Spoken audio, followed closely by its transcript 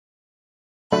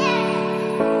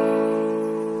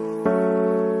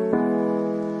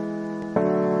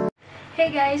Hey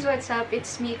guys, what's up?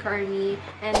 It's me, Carmi,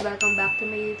 and welcome back to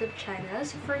my YouTube channel.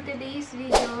 So for today's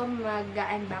video,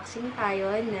 mag-unboxing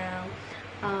tayo ng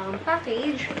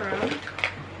package from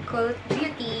Cult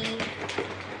Beauty.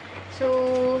 So,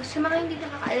 sa mga hindi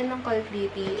nakakaalam ng Cult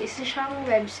Beauty, isa siyang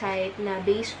website na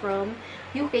based from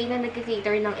UK na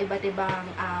nagkikater ng iba't ibang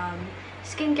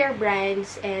skincare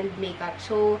brands and makeup.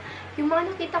 So, yung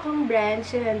mga nakita kong brands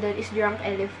yun nandun is Drunk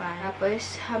Elephant.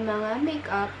 Tapos, mga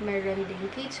makeup, meron din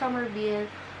Kate Somerville,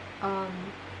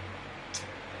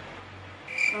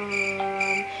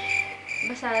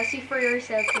 basta see for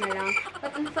yourself na lang.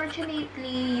 But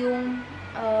unfortunately, yung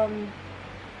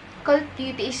Cult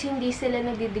Beauty is hindi sila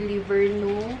nade-deliver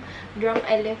nung Drunk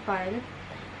Elephant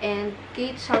and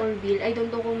Kate Somerville. I don't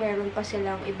know kung meron pa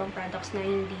silang ibang products na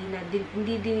hindi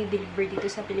dinideliver dito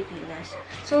sa Pilipinas.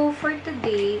 So, for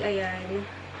today, ayan.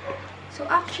 So,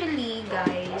 actually,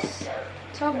 guys,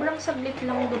 sobrang saglit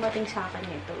lang dumating sa akin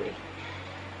ito eh.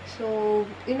 So,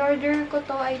 in-order ko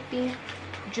to, I think,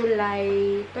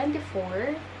 July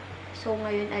 24. So,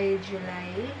 ngayon ay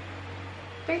July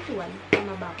 31.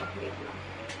 Tama ba ako? Wait lang.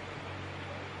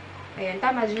 Ayan,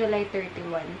 tama, July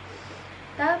 31.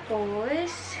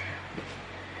 Tapos,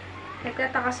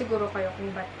 nagtataka siguro kayo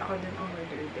kung ba't ako dun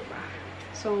umorder, diba?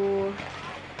 So,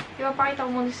 ipapakita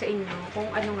ko muna sa inyo kung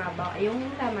ano nga ba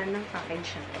yung laman ng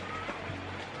package na to.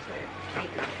 So, wait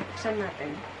lang. Buksan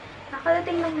natin.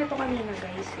 Nakadating lang nito kanina,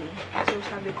 guys, eh. So,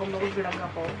 sabi ko, mag-vlog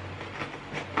ako.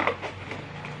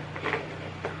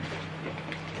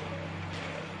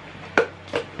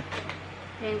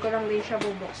 Ngayon ko lang din siya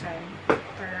bubuksan.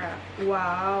 Para,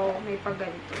 wow, may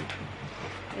pagganito.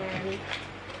 And,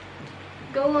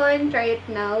 go on, try it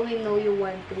now. We know you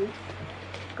want to.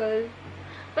 Cult.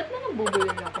 Ba't na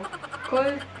nabubulol ako?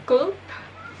 Cult?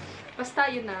 Basta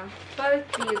yun na. Cult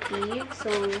Beauty. So,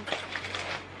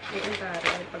 ayan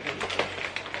taray pag ganito.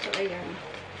 So, ayan.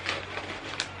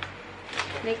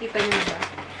 Nakikita nyo ba?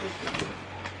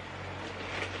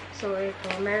 So, ito.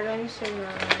 Meron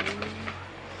silang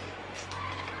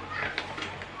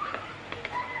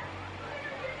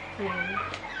ayan.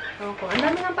 Ako. Ang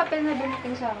dami ng papel na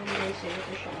dumating sa akin, guys.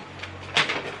 Ito siya.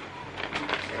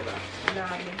 Diba? Ang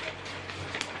dami.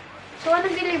 So,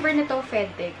 anong deliver nito?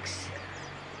 FedEx.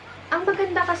 Ang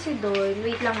maganda kasi doon,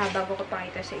 wait lang ha, bago ko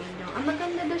pakita sa inyo. Ang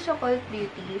maganda doon sa Cult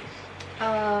Beauty,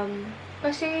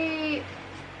 kasi,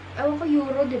 ewan ko,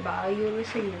 euro, diba? Euro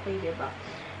sa UK, diba?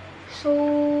 So,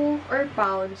 or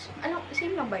pounds. Ano,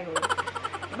 same lang ba yun?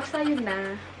 Basta yun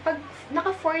na. Pag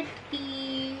naka 40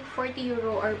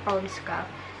 euro or pounds ka,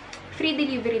 free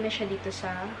delivery na siya dito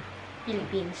sa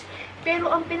Philippines. Pero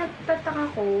ang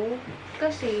pinagtataka ko,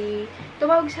 kasi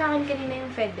tumawag sa akin kanina yung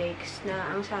FedEx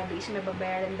na ang sabi is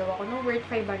nababayaran daw ako ng worth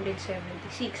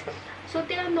 576. So,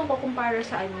 tinanong ko kung para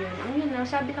saan yun. Ang yun na,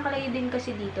 sabi nakalagay din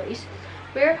kasi dito is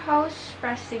warehouse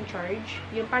processing charge,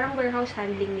 yung parang warehouse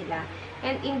handling nila,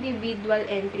 and individual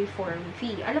entry form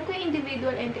fee. Alam ko yung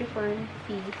individual entry form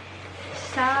fee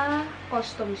sa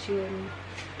customs yun.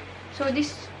 So,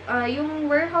 this, yung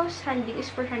warehouse handling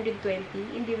is 420.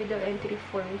 Individual entry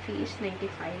form fee is 95.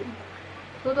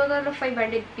 So, total of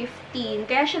 515.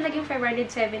 Kaya siya naging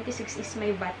 576 is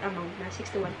may VAT amount na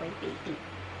 61.80.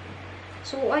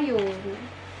 So, ayun.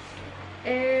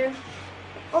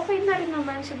 Okay na rin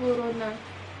naman siguro na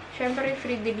syempre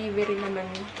free delivery naman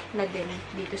na din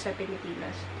dito sa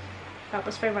Pilipinas.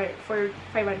 Tapos, for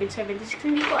 576.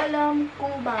 Hindi ko alam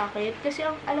kung bakit. Kasi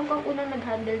alam ko ang unang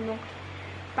nag-handle nung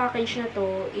package na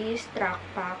to is track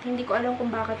pack. Hindi ko alam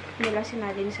kung bakit nila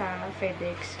sinalin sa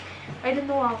FedEx. I don't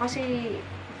know kasi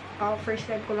first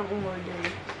time ko lang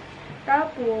umorder.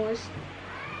 Tapos,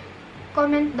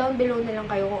 comment down below na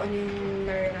lang kayo kung ano yung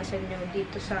naranasan nyo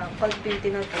dito sa Cult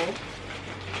Beauty na to.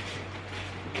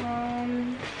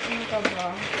 Ano ka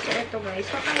ba? So, eto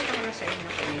guys. Papakita ko na sa inyo.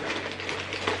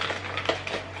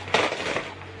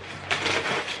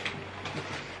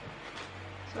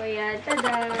 So, ayan.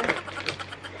 Tada!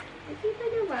 Nakita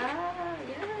nyo ba?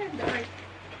 Yan.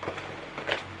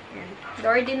 Yan. The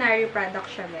ordinary product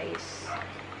siya, guys.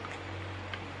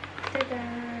 Tada!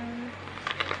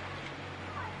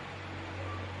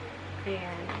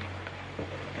 Ayan.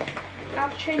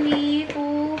 Actually,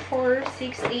 2, 4,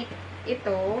 6, 8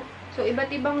 ito. So,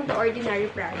 iba't ibang the ordinary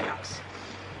products.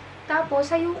 Tapos,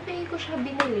 sa UK ko siya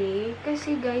binili.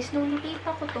 Kasi, guys, nung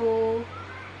nakita ko to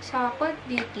sa Cult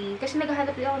Beauty, kasi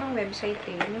naghahanap din ako ng website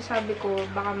eh. Nung sabi ko,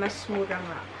 baka mas mura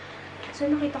nga. So,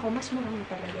 nakita ko, mas mura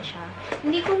nga talaga siya.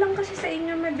 Hindi ko lang kasi sa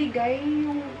inyo mabigay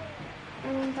yung,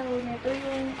 anong tawag nito,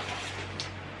 yung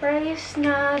price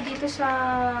na dito sa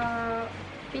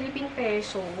Philippine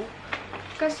Peso.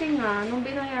 Kasi nga, nung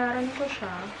binayaran ko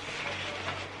siya,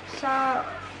 sa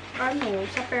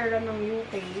sa pera ng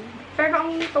UK. Pero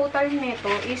ang total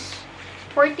nito is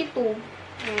 42.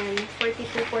 And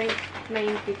 42.92.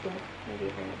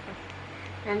 Nandito na pa.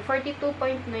 And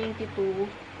 42.92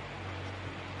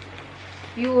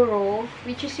 euro,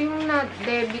 which is yung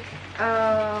na-debit,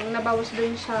 nabawas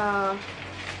dun sa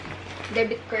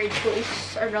debit card ko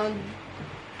is around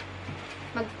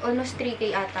almost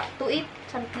 3K ata. 2.8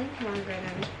 something, mga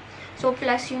ganun. So,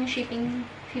 plus yung shipping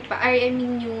fee pa, I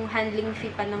mean yung handling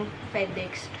fee pa ng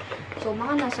FedEx. So,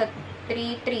 mga nasa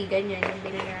 3.3, ganyan yung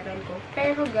binayaran ko.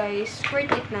 Pero guys,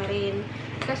 worth it na rin.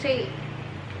 Kasi,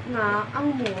 nga,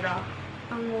 ang mura.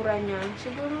 Ang mura niya.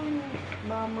 Siguro,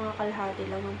 baka mga kalahati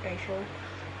lang ang presyo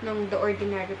ng The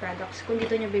Ordinary products kung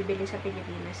dito nyo bibili sa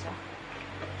Pilipinas, ah.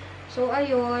 So,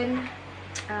 ayun.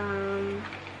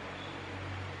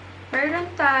 Meron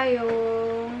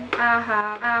tayong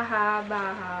baha.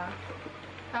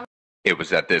 It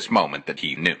was at this moment that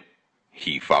he knew.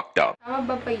 He fucked up. Tama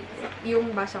ba pa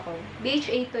yung basa ko?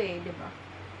 BHA to eh, di ba?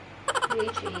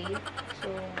 BHA. So,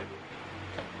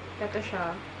 ito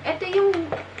siya. Ito yung,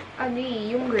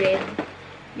 yung red.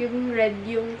 Yung red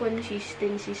yung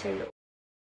consistency sa loob.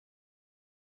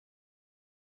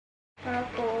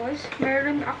 Tapos,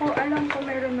 meron akong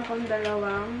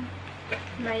dalawang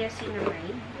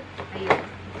niacinamide. Ayun.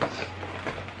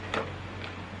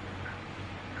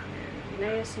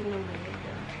 Niacinamide.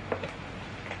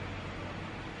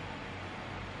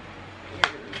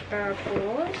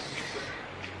 Tapos,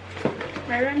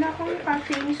 meron akong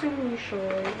caffeine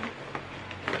solution.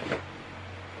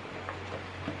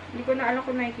 Hindi ko na alam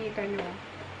kung nakikita nyo.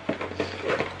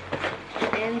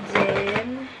 And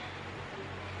then,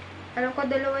 alam ko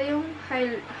dalawa yung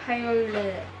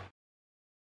hyaluronic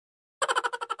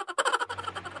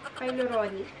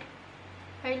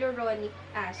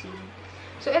acid.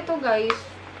 So, ito guys,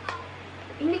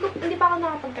 hindi pa ako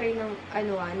nakapag-try ng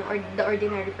The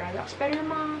Ordinary products. Pero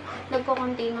yung mga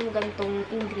nagko-contain ng gantong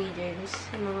ingredients,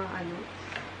 mga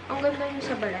ang ganda yung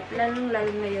sa balat. Lalo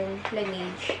na yung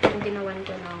Laneige, yung ginawan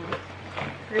ko ng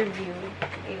review.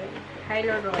 Ayun,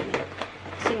 hyaluronic.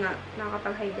 Kasi nga,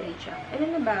 nakakapag-hydrate siya. Ano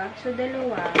na ba? So,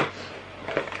 dalawa.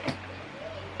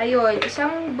 Ayun,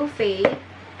 isang buffet.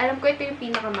 Alam ko ito yung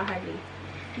pinakamahal eh.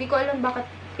 Hindi ko alam bakit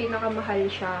pinakamahal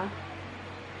siya.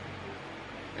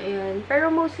 Ayan.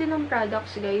 Pero mostly ng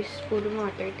products, guys, puro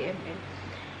mga 30 ml.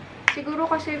 Siguro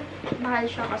kasi mahal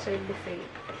siya kasi buffet.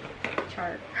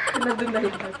 Char. Nandun na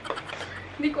lahat.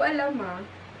 Hindi ko alam, ah.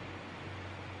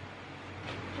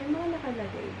 May mga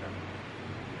nakalagay ba?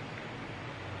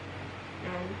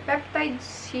 Ayan. Peptide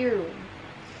serum.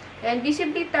 And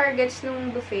visibly targets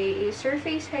ng buffet is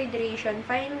surface hydration,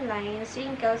 fine lines,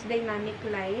 wrinkles, dynamic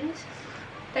lines,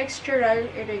 textural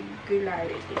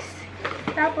irregularities.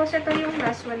 Tapos, ito yung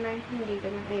last one na hindi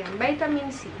ko na. Ayan, vitamin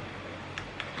C.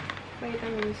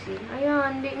 Vitamin C.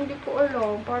 Ayan, hindi ko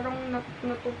alam. Parang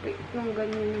natupi ng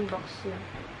ganyan yung box niya.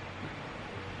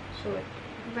 So,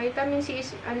 vitamin C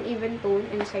is uneven tone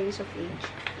and signs of age.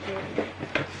 Ayan.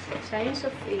 Signs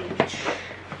of age.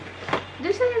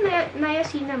 Doon sa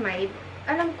niacinamide,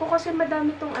 alam ko kasi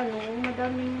madami tong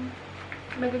madaming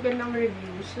magagandang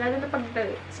reviews. Lalo na pag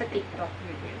sa TikTok.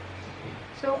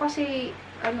 So, kasi,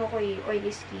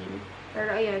 oily skin.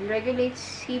 Pero, ayan,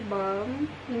 regulates sebum,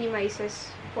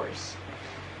 minimizes pores.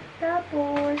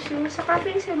 Tapos, yung sa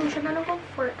caffeine solution, alam ko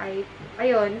for eye.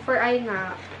 Ayun, for eye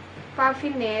nga,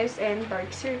 puffiness and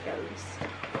dark circles.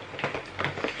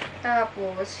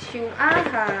 Tapos, yung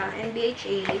AHA and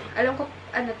BHA, alam ko,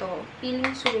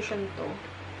 peeling solution to.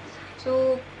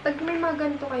 So, pag may mga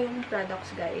ganito kayong products,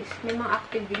 guys, may mga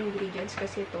active ingredients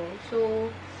kasi to.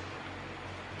 So,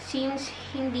 since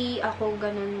hindi ako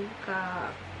ganun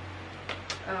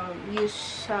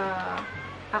use sa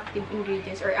active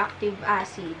ingredients or active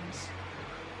acids.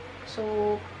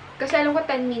 So, kasi alam ko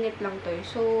 10 minutes lang to.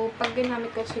 So, pag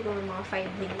ginamit ko siguro mga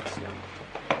 5 minutes lang.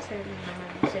 Kasi naman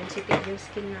sensitive yung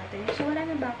skin natin. So, wala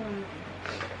na ba akong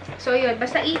So, yun.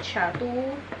 Basta 8 siya. 2.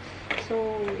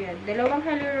 So, yan. Dalawang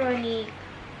hyaluronic.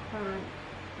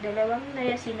 Dalawang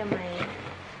niacinamide.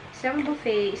 Isang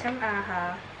buffet. Isang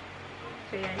AHA.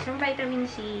 So, yan. Isang vitamin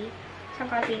C. Isang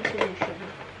caffeine solution.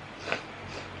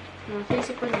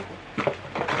 Face ko na ko.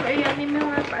 So, ayan. May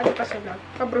mga pa sila.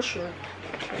 Pa-brochure.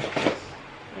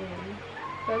 Ayan.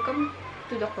 Welcome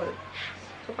to the cult.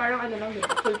 So, parang lang yun.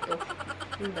 Cult to.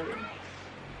 Yung ba yun?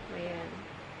 Ayan.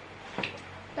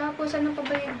 Tapos, ano pa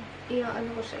ba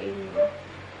yung ko sa inyo?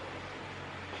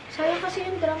 Sayang kasi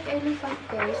yung drunk elephant,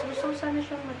 guys. Gusto ko sana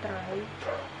siyang matry.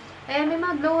 Ayan, may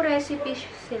mga glow recipes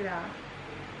sila.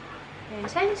 Ayan,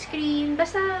 sunscreen.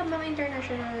 Basta mga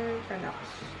international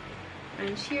products.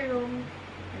 Ayan, serum.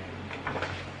 Ayan.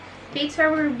 Kate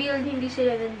Summer Build, hindi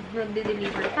sila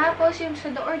nagde-deliver. Tapos, yung sa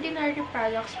The Ordinary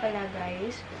products pala,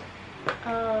 guys,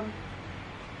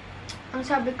 ang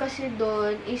sabi kasi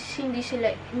doon is hindi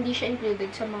siya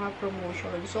included sa mga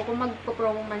promotion. So, kung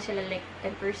magpo-promo man sila like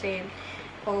 10%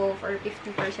 off or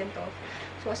 50% off,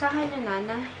 so, asahan nyo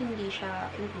na hindi siya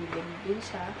included dun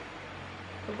sa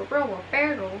magpo-promo.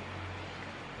 Pero,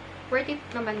 worth it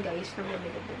naman, guys, na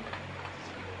bumili dun.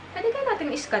 Pwede kaya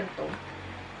natin i-scan to.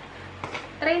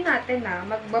 Try natin na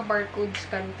magba-barcode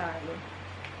scan tayo.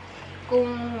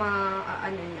 Kung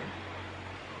ano na.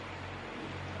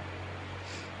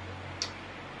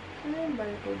 Ano yung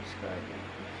barcode scan?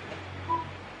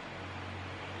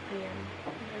 Ayan.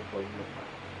 Barcode mo pa.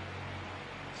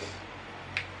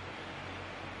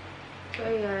 So,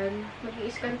 ayan.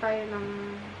 Mag-i-scan tayo ng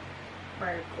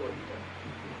barcode.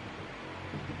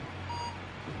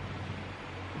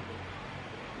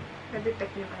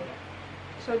 Na-detect niya kaya.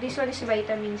 So, this one is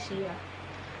vitamin C,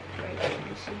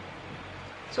 Vitamin C.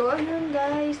 So, ano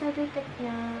guys, na-detect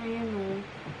niya. Ayan,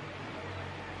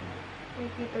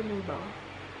 nakikita niyo ba?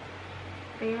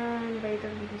 Ayan,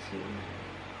 vitamin C.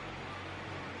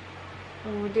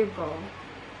 Oh, diba?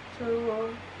 So,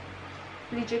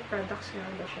 legit products nga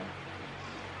ba siya.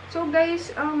 So,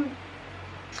 guys,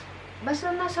 basta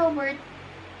nasa worth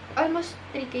almost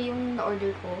 3K yung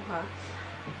na-order ko, ha?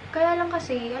 Kaya lang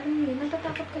kasi, alam niyo,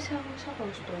 natatakot kasi ako sa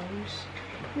customs.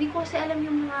 Hindi ko kasi alam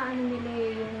yung mga ano nila,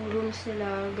 yung rules nila,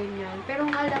 ganyan. Pero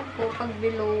ang alam ko, pag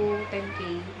below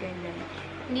 10K, ganyan.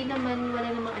 Hindi naman,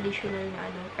 wala namang additional na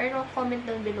ano. Pero comment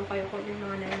down below kayo kung yung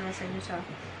mga naranasan nyo sa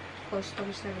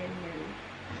customs na ganyan.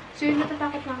 So, yun,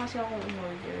 natatakot na kasi ako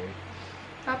umorder.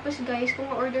 Tapos, guys,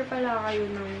 kung order pala kayo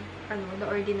ng, The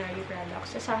Ordinary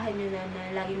products, asahan nyo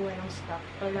na laging walang stock.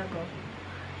 Talaga.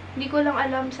 Hindi ko lang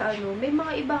alam sa may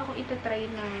mga iba akong itatry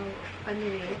na,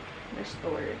 na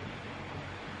store.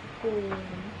 Kung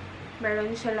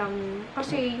meron silang,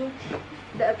 kasi yung,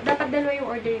 dapat dalawa yung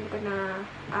orderin ko na,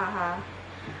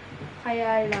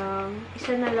 kaya lang,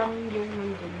 isa na lang yung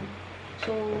nandun.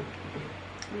 So,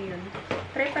 yun.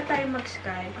 Try pa tayo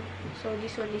mag-scan. So,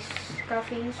 this one is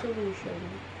caffeine solution.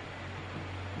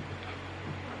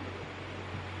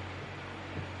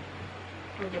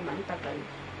 O, diba, ang tagal.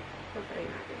 So, try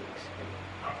natin mag-scan.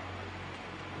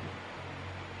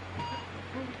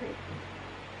 Okay.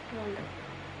 Wala.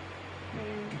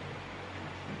 Ayan.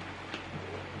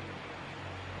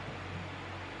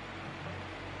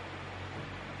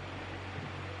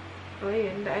 O,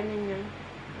 ayan. Daanan niya.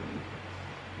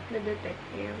 Na-detect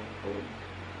niya yung code.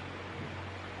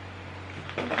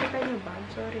 Nakita niyo ba?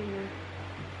 Sorry na.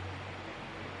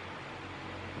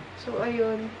 So,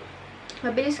 ayun.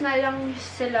 Mabilis nga lang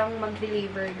silang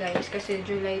mag-deliver, guys. Kasi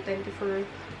July 24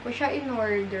 ko siya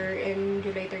in-order and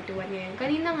July 31 ngayon.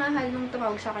 Kanina nga, nung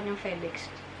tumawag sa kanyang FedEx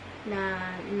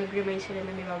na nag-remind sila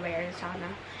na may babayaran sa akin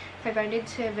na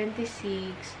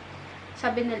 576.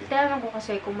 Sabi na, tinanong ko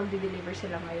kasi kung magde-deliver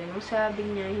sila ngayon. Nung sabi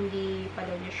niya, hindi pa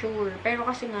daw niya sure. Pero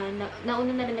kasi nga,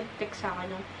 nauna na rin nag-text sa akin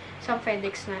ng isang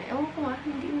FedEx na, ewan ko nga,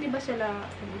 hindi ba sila,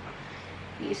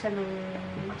 iisa ng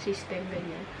system,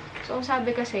 ganyan. So, ang sabi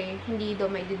kasi, hindi daw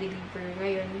may deliver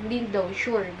ngayon. Hindi daw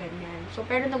sure, ganyan. So,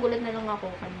 pero nagulat na lang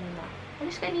ako kanina.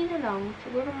 Alis kanina lang.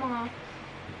 Siguro mga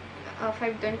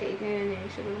 5:28 ngayon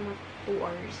siguro mga 2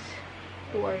 hours.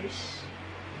 2 hours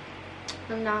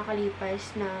nang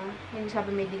nakakalipas na yung sabi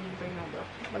may deliver na daw.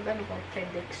 Mag-ano ko,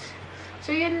 FedEx.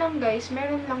 So, yun lang guys.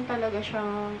 Meron lang talaga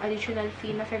siyang additional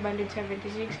fee na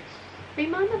 576. May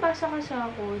mga nabasa kasi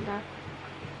ako na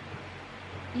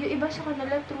yung iba sa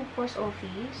kanila through post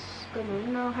office,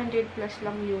 ganun, na 100 plus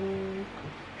lang yung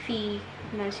fee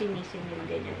na sinisingil,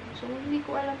 ganyan. So, hindi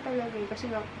ko alam talaga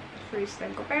kasi nga first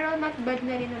time ko. Pero not bad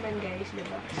na rin naman guys,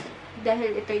 diba?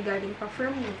 Dahil ito'y galing pa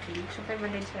firm booking. So,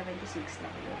 576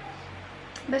 lang yun.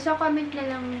 Basta comment na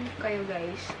lang kayo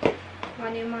guys kung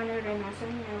ano yung mga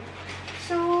naranasan nyo.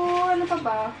 So, ano pa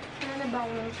ba? Ano na ba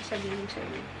akong sasabihin sa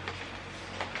inyo?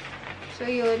 So,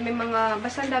 yun. May mga,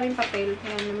 basta ang daming papel.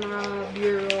 Ayan, may mga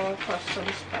Bureau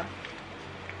Customs pa.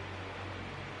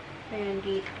 Ayan,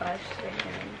 gate pass.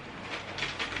 Ayan.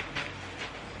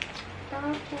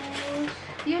 Tapos,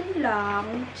 yun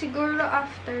lang. Siguro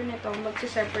after nito,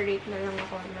 magsiseparate na lang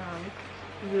ako ng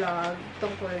vlog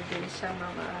tungkol din sa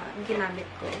mga ginamit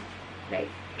ko.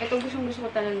 Like, ito gustong-gusto ko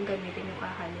talagang gamitin yung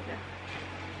AHA nila.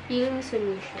 Healing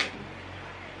solution.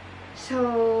 So,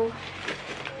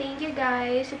 thank you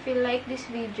guys. If you like this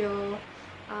video,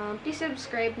 please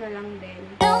subscribe na lang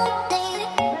din.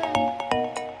 Bye!